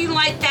something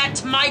like that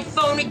to my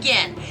phone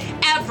again.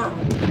 Ever.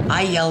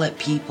 I yell at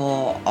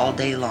people all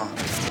day long.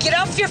 Get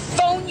off your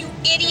phone, you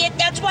idiot.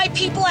 That's why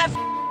people have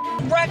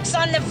wrecks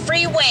on the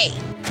freeway.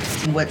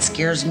 What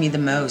scares me the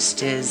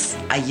most is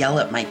I yell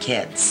at my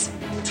kids.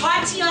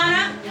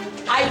 Tatiana,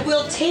 I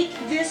will take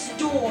this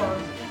door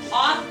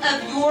off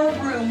of your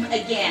room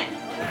again.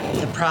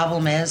 The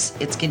problem is,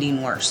 it's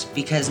getting worse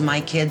because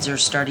my kids are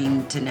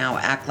starting to now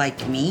act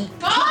like me.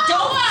 Oh,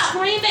 Don't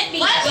scream at me.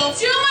 Let me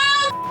do my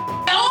own.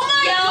 Oh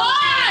my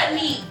God! At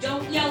me.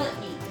 Don't yell at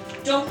me.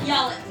 Don't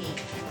yell at me.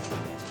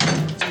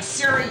 I'm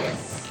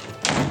serious.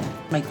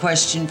 My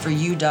question for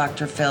you,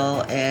 Dr.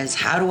 Phil, is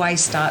how do I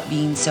stop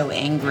being so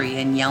angry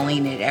and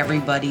yelling at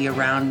everybody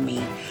around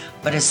me,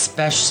 but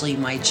especially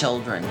my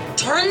children?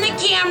 Turn the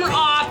camera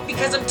off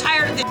because I'm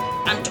tired of this.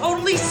 I'm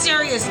totally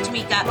serious,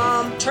 Tamika.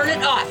 Mom. Turn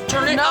it off.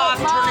 Turn it off.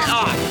 Mom. Turn it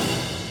off.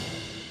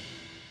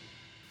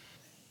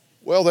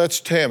 Well, that's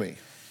Tammy.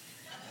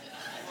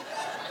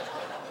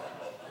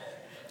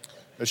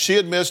 As she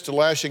admits to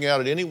lashing out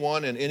at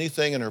anyone and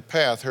anything in her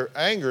path, her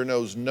anger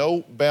knows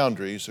no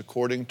boundaries,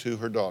 according to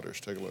her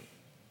daughters. Take a look.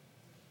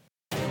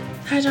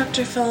 Hi,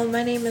 Dr. Phil.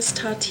 My name is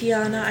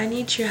Tatiana. I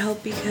need your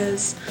help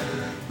because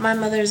my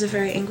mother is a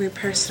very angry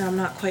person. I'm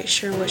not quite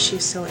sure what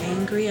she's so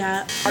angry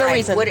at. No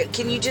reason.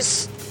 Can you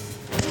just...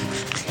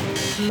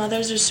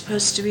 Mothers are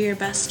supposed to be your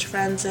best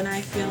friends, and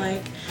I feel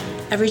like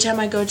every time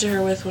I go to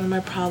her with one of my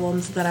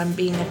problems that I'm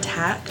being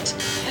attacked.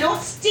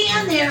 Don't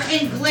stand there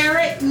and glare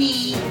at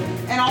me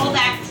and all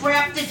that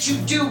crap that you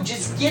do.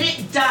 Just get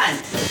it done.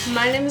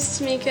 My name is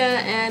Tamika,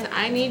 and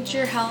I need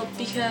your help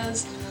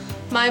because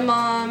my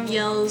mom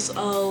yells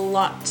a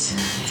lot.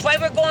 That's why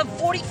we're going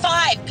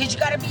 45, because you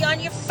gotta be on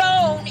your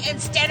phone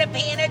instead of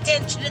paying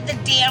attention to the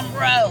damn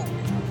road.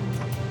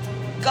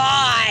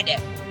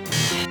 God.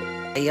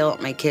 I yell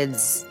at my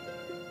kids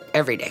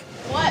every day.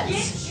 What?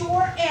 Get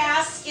your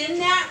ass in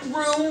that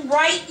room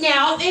right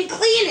now and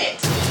clean it.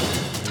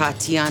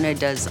 Tatiana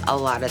does a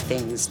lot of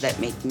things that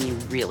make me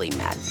really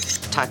mad.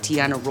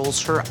 Tatiana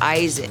rolls her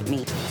eyes at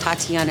me.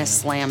 Tatiana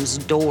slams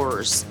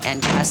doors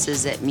and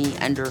cusses at me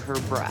under her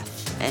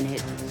breath, and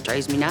it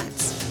drives me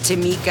nuts.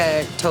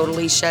 Tamika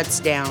totally shuts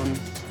down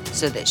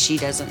so that she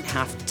doesn't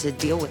have to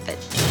deal with it.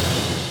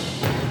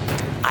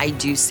 I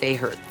do say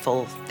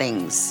hurtful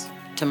things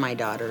to my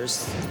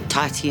daughters.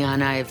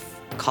 Tatiana, I've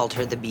called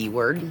her the B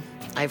word.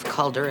 I've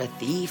called her a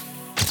thief,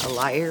 a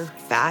liar,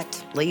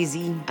 fat,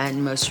 lazy,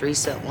 and most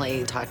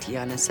recently,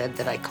 Tatiana said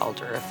that I called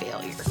her a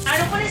failure. I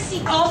don't want to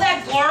see all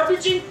that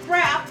garbage and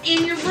crap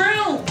in your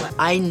room.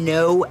 I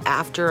know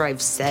after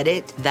I've said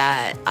it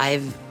that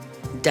I've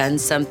done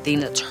something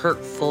that's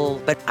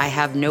hurtful, but I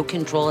have no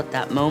control at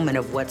that moment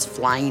of what's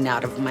flying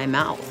out of my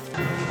mouth.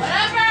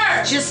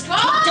 Whatever. Just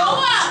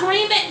don't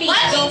scream at me.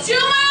 Let me do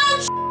my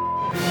own.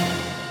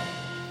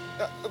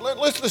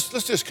 Let's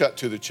just cut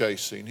to the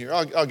chase scene here.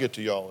 I'll get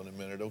to y'all in a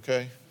minute,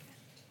 okay?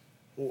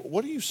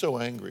 What are you so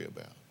angry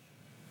about?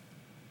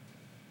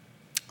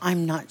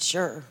 I'm not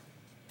sure.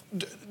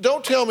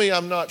 Don't tell me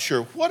I'm not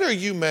sure. What are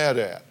you mad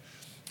at?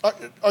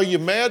 Are you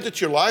mad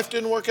that your life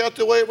didn't work out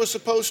the way it was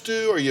supposed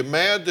to? Are you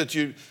mad that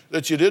you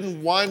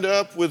didn't wind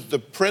up with the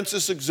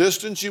princess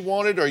existence you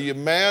wanted? Are you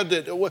mad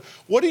that...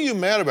 What are you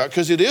mad about?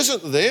 Because it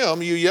isn't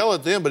them. You yell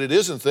at them, but it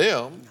isn't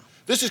them.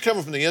 This is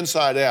coming from the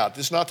inside out.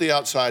 It's not the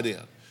outside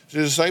in.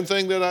 It's the same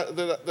thing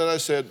that I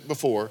said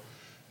before.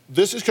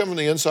 This is coming from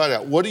the inside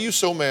out. What are you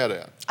so mad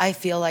at? I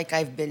feel like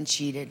I've been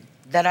cheated,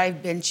 that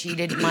I've been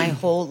cheated my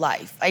whole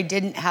life. I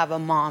didn't have a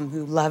mom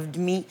who loved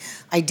me.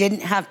 I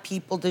didn't have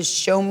people to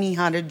show me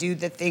how to do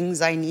the things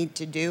I need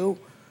to do.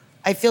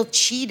 I feel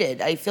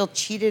cheated. I feel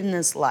cheated in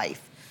this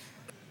life.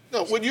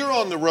 No, when you're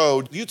on the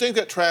road, do you think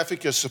that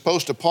traffic is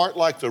supposed to part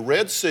like the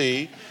Red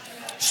Sea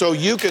so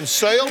you can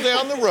sail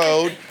down the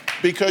road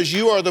because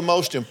you are the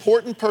most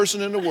important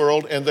person in the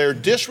world and they're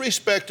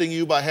disrespecting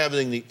you by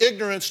having the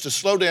ignorance to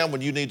slow down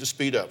when you need to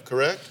speed up,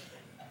 correct?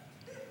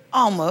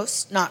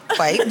 Almost, not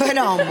quite, but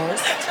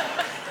almost.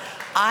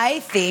 I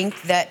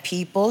think that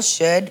people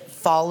should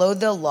follow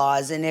the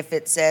laws, and if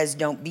it says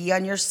don't be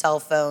on your cell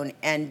phone,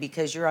 and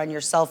because you're on your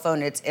cell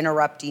phone, it's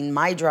interrupting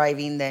my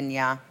driving, then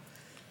yeah.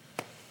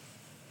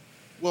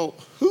 Well,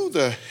 who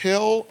the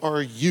hell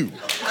are you?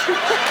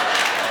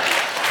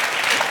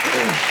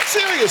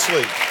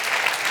 Seriously.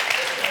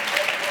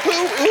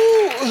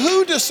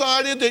 Who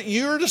decided that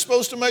you're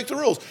supposed to make the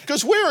rules?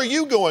 Because where are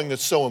you going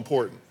that's so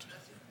important?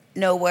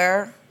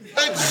 Nowhere.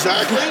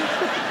 Exactly.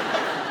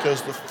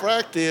 Because the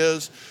fact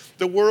is,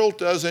 the world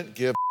doesn't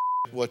give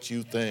what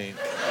you think.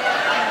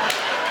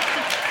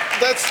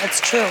 That's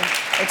true.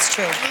 It's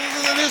true.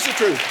 That is the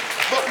truth.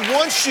 But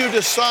once you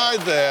decide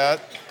that,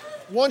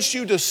 once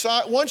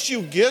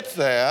you get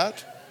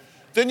that,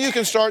 then you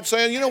can start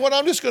saying, you know what,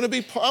 I'm going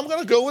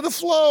to go with the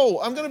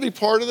flow. I'm going to be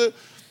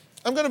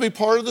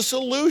part of the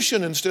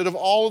solution instead of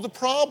all of the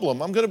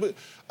problem. I'm going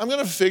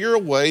to figure a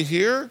way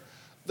here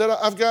that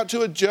I've got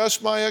to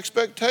adjust my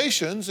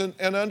expectations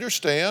and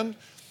understand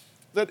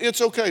that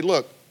it's okay.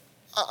 Look,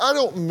 I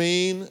don't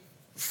mean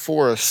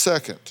for a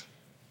second,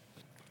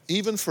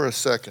 even for a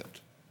second,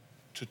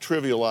 to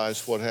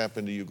trivialize what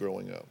happened to you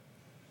growing up.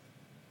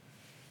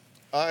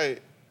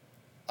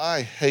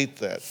 I hate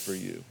that for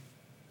you.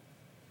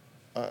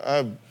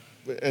 And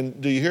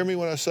do you hear me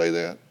when I say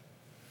that?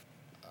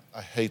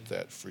 I hate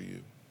that for you.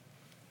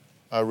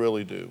 I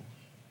really do.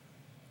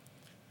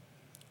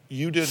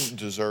 You didn't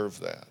deserve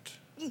that.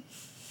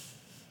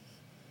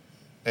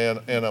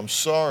 And I'm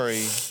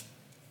sorry,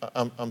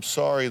 I'm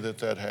sorry that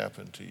that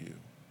happened to you.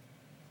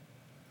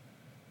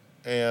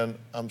 And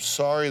I'm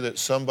sorry that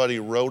somebody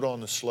wrote on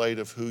the slate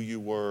of who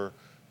you were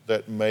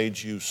that made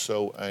you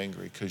so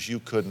angry, because you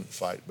couldn't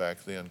fight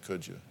back then,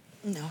 could you?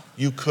 No.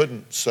 You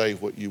couldn't say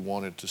what you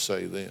wanted to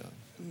say then.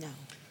 No.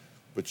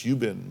 But you've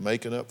been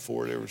making up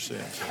for it ever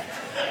since.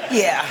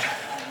 Yeah.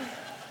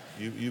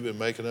 You've been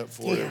making up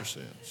for it ever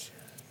since.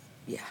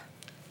 Yeah.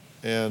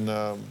 And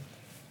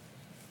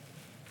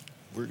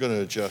we're going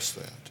to adjust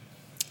that.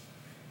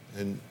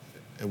 And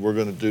we're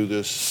going to do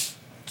this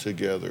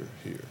together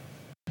here.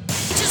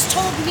 He just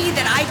told me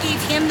that I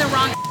gave him the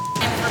wrong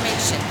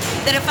information.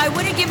 That if I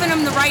would have given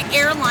him the right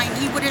airline,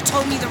 he would have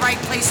told me the right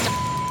place to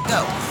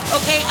go.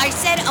 Okay, I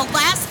said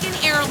Alaskan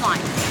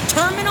Airline,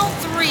 Terminal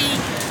 3,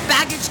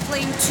 baggage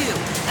claim 2.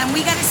 And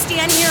we got to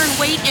stand here and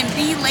wait and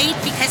be late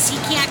because he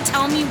can't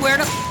tell me where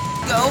to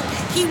go.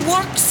 He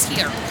works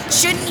here.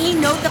 Shouldn't he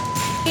know the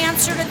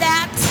answer to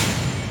that?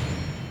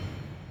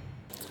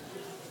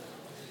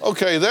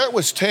 Okay, that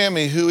was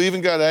Tammy, who even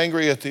got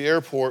angry at the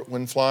airport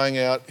when flying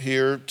out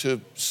here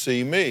to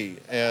see me.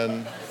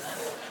 And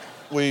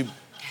we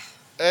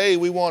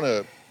want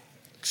to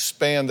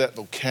expand that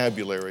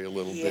vocabulary a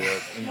little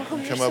bit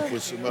and come up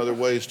with some other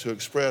ways to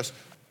express.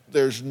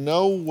 There's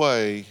no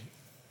way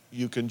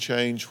you can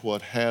change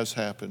what has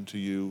happened to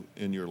you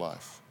in your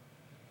life.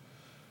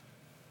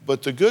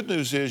 But the good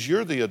news is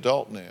you're the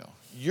adult now.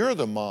 You're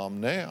the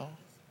mom now.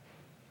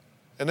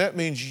 And that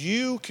means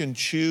you can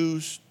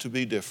choose to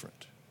be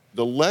different.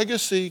 The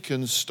legacy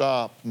can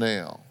stop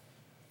now.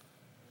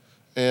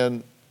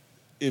 And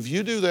if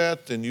you do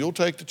that, then you'll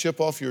take the chip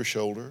off your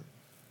shoulder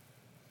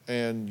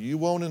and you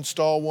won't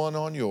install one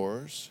on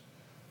yours.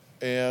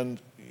 And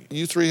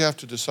you three have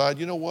to decide,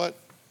 you know what?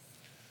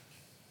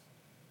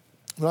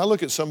 When I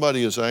look at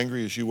somebody as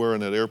angry as you were in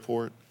that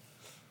airport,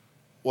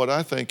 what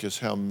I think is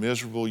how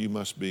miserable you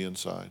must be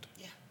inside.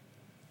 Yeah,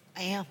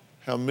 I am.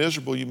 How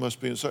miserable you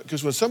must be inside.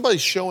 Because when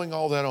somebody's showing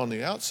all that on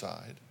the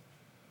outside,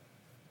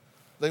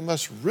 they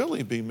must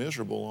really be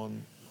miserable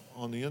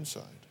on the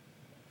inside.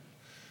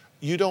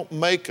 You don't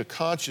make a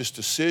conscious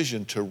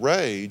decision to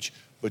rage,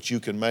 but you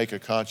can make a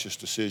conscious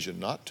decision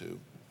not to.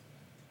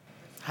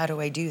 How do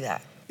I do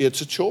that?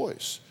 It's a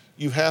choice.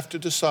 You have to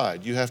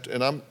decide. You have to,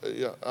 and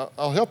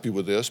I'll help you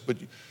with this, but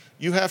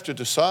you have to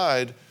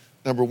decide,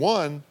 number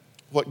one,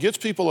 what gets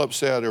people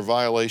upset are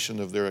violation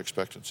of their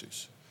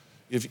expectancies.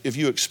 If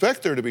you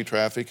expect there to be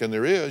traffic and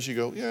there is, you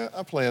go, yeah,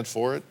 I planned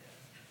for it.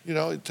 You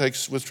know,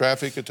 with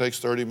traffic, it takes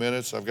 30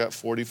 minutes. I've got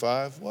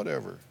 45,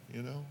 whatever,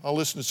 you know. I'll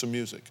listen to some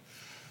music.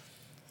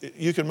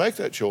 You can make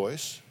that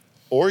choice,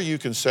 or you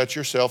can set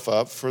yourself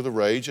up for the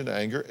rage and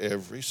anger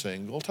every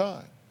single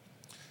time.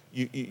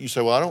 You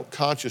say, well, I don't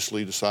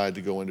consciously decide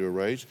to go into a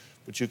rage,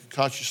 but you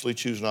consciously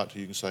choose not to.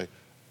 You can say,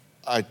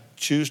 I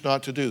choose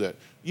not to do that.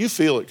 You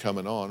feel it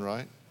coming on,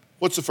 right?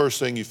 What's the first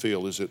thing you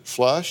feel? Is it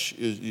flush?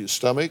 Is your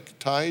stomach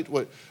tight?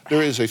 What?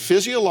 There is a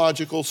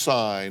physiological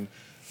sign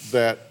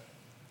that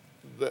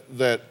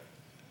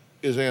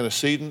is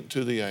antecedent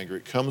to the anger.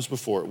 It comes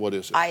before it. What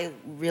is it? I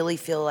really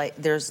feel like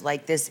there's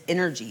like this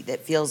energy that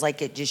feels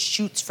like it just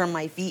shoots from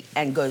my feet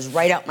and goes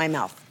right out my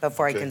mouth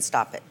before I can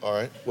stop it. All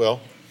right,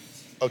 well,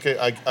 okay,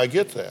 I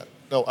get that.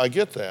 No, I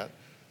get that.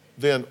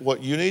 Then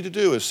what you need to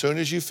do, as soon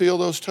as you feel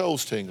those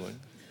toes tingling,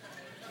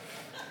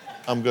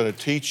 I'm going to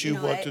teach you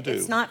what to do.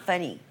 It's not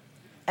funny.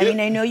 I mean,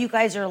 I know you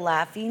guys are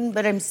laughing,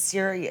 but I'm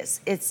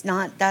serious. It's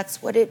not,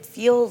 that's what it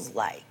feels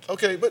like.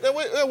 Okay, but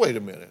wait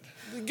a minute.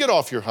 Get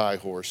off your high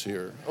horse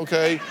here,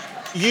 okay?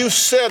 You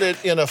said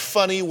it in a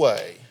funny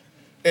way,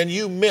 and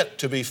you meant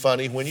to be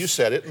funny when you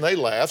said it, and they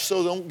laughed,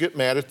 so don't get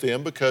mad at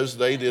them because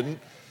they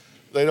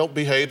don't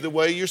behave the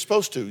way you're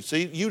supposed to.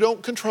 See, you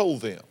don't control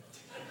them.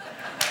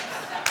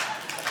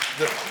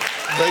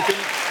 They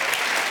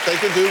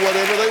can do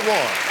whatever they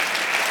want.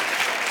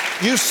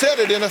 You said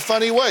it in a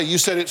funny way. You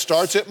said it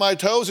starts at my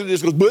toes and it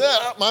just goes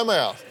out my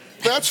mouth.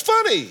 That's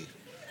funny.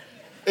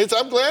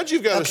 I'm glad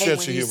you've got a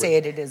sense of humor. Okay, when you say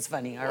it, it is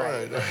funny. All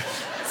right.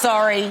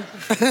 Sorry.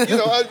 You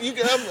know,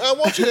 I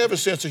want you to have a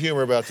sense of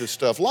humor about this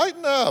stuff.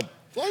 Lighten up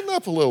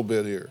a little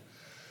bit here.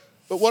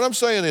 But what I'm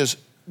saying is,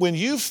 when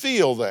you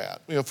feel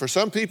that, you know, for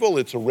some people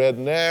it's a red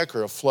neck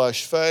or a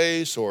flushed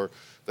face or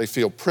they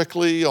feel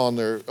prickly on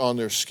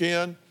their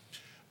skin,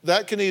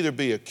 that can either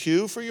be a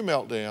cue for your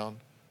meltdown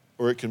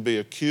or it can be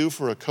a cue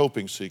for a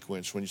coping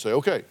sequence when you say,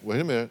 okay, wait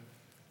a minute,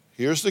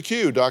 here's the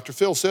cue. Dr.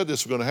 Phil said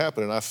this was going to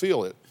happen and I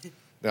feel it.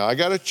 Now, I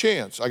got a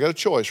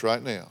choice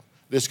right now.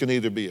 This can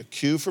either be a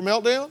cue for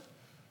meltdown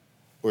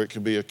or it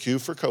can be a cue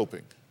for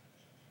coping.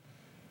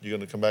 You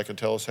going to come back and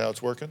tell us how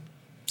it's working?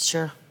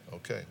 Sure.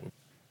 Okay.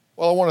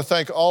 Well, I want to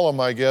thank all of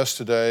my guests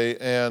today,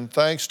 and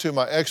thanks to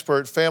my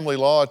expert family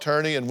law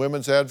attorney and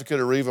women's advocate,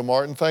 Areva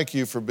Martin. Thank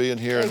you for being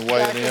here and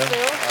weighing in.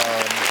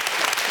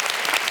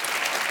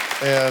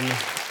 And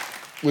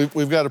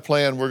we've got a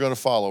plan we're going to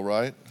follow,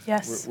 right?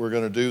 Yes. We're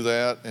going to do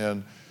that,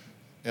 and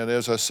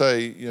as I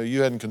say,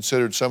 you hadn't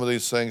considered some of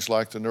these things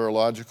like the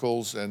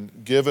neurologicals, and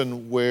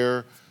given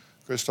where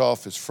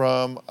Christoph is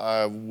from,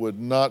 I would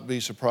not be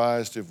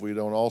surprised if we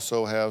don't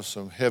also have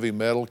some heavy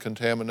metal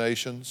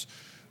contaminations.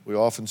 We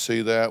often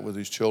see that with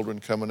these children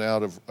coming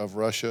out of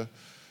Russia,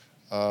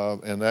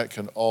 and that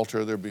can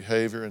alter their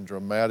behavior in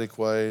dramatic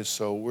ways.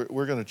 So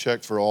we're going to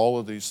check for all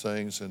of these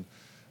things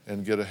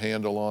and get a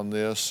handle on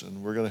this,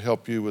 and we're going to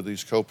help you with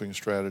these coping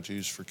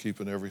strategies for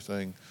keeping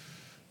everything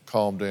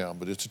calmed down.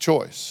 But it's a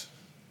choice.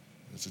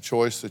 It's a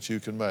choice that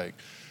you can make.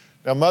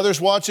 Now, mothers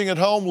watching at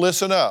home,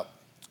 listen up.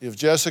 If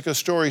Jessica's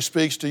story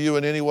speaks to you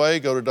in any way,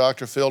 go to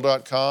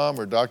drphil.com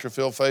or Dr.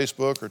 Phil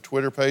Facebook or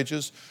Twitter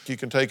pages. You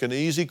can take an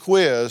easy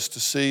quiz to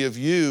see if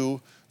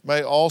you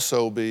may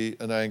also be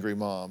an angry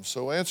mom.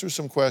 So answer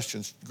some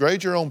questions.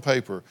 Grade your own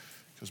paper,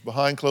 because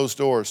behind closed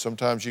doors,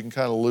 sometimes you can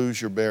kind of lose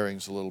your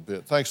bearings a little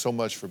bit. Thanks so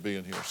much for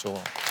being here. So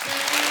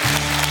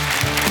long.